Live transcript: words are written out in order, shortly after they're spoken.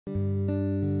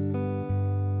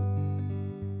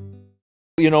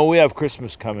You know, we have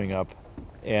Christmas coming up,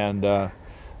 and I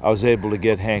was able to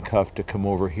get Hank Hough to come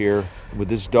over here with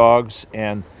his dogs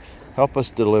and help us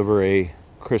deliver a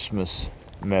Christmas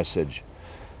message.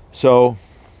 So,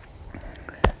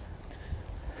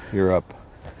 you're up.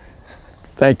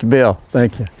 Thank you, Bill.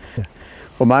 Thank you.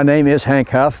 Well, my name is Hank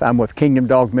Hough. I'm with Kingdom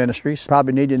Dog Ministries.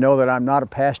 Probably need to know that I'm not a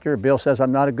pastor. Bill says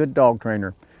I'm not a good dog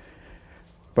trainer.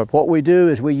 But what we do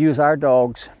is we use our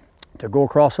dogs to go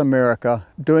across America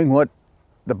doing what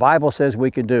the Bible says we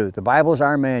can do. The Bible is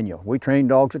our manual. We train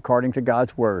dogs according to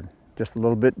God's Word. Just a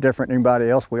little bit different than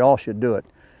anybody else. We all should do it.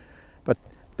 But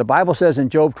the Bible says in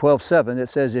Job 12:7,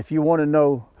 it says, if you want to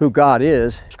know who God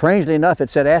is, strangely enough, it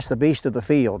said, ask the beast of the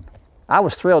field. I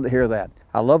was thrilled to hear that.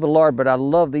 I love the Lord, but I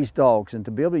love these dogs. And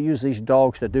to be able to use these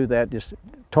dogs to do that just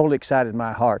totally excited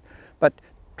my heart. But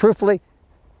truthfully,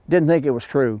 didn't think it was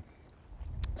true.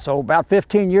 So about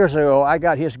 15 years ago, I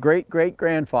got his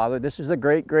great-great-grandfather. This is the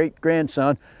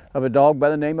great-great-grandson of a dog by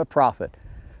the name of Prophet.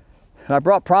 And I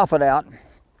brought Prophet out,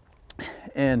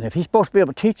 and if he's supposed to be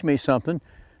able to teach me something,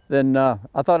 then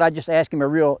I thought I'd just ask him a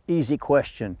real easy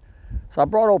question. So I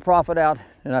brought old Prophet out,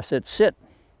 and I said, sit.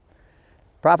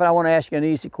 Prophet, I want to ask you an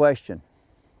easy question.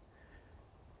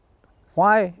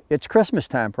 Why, it's Christmas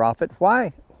time, Prophet,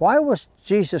 why was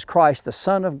Jesus Christ, the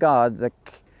Son of God, the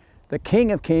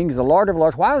King of Kings, the Lord of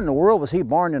Lords, why in the world was he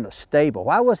born in a stable?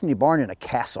 Why wasn't he born in a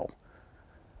castle?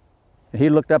 And he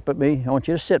looked up at me. I want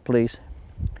you to sit, please.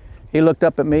 He looked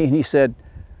up at me and he said,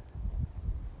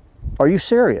 are you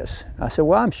serious? I said,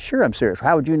 well, I'm sure I'm serious.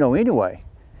 How would you know anyway?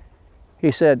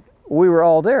 He said, we were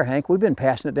all there, Hank. We've been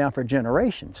passing it down for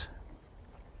generations.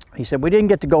 He said, we didn't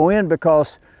get to go in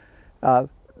because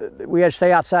we had to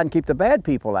stay outside and keep the bad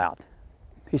people out.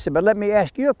 He said, but let me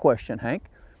ask you a question, Hank.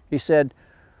 He said,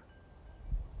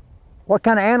 what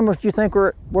kind of animals do you think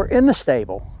were in the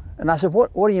stable? And I said,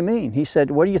 what do you mean? He said,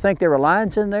 what do you think, there were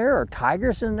lions in there or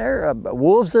tigers in there, or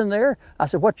wolves in there? I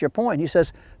said, what's your point? He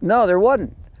says, no, there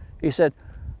wasn't. He said,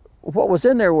 what was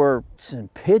in there were some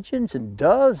pigeons and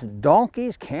doves,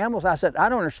 donkeys, camels. I said, I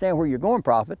don't understand where you're going,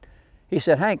 Prophet. He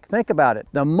said, Hank, think about it.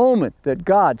 The moment that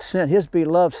God sent his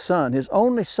beloved Son, his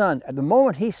only Son, at the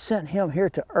moment he sent him here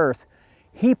to earth,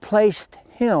 he placed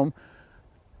him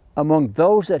among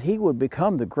those that he would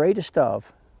become the greatest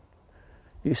of.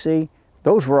 You see,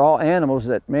 those were all animals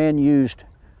that man used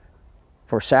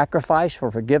for sacrifice, for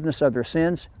forgiveness of their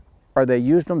sins, or they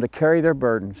used them to carry their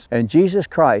burdens. And Jesus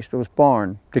Christ was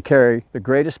born to carry the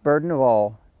greatest burden of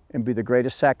all and be the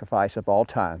greatest sacrifice of all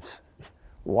times.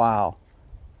 Wow.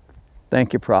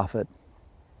 Thank you, Prophet.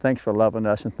 Thanks for loving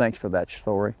us, and thanks for that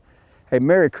story. Hey,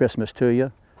 Merry Christmas to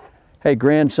you. Hey,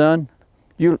 grandson,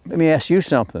 let me ask you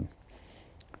something.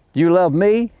 Do you love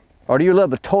me, or do you love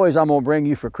the toys I'm going to bring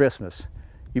you for Christmas?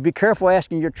 You be careful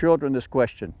asking your children this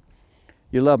question.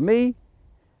 You love me,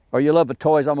 or you love the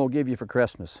toys I'm going to give you for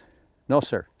Christmas? No,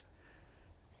 sir.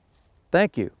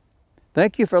 Thank you.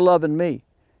 Thank you for loving me.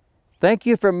 Thank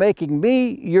you for making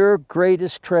me your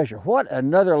greatest treasure. What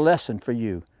another lesson for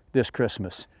you this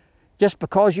Christmas. Just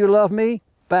because you love me,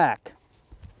 back.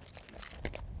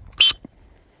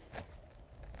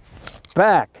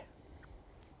 Back.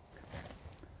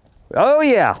 Oh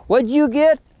yeah, what'd you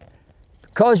get?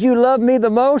 Because you love me the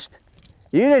most?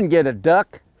 You didn't get a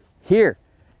duck. Here,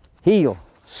 heel,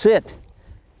 sit.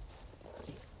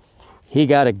 He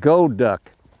got a gold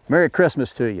duck. Merry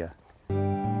Christmas to you.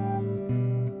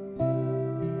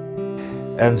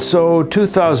 And so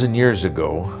 2,000 years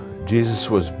ago, Jesus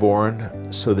was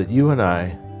born so that you and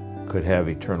I could have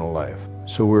eternal life.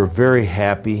 So we're very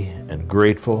happy and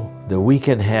grateful that we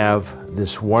can have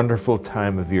this wonderful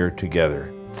time of year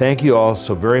together. Thank you all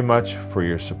so very much for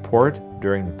your support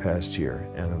during the past year,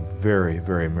 and a very,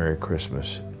 very Merry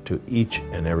Christmas to each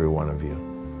and every one of you.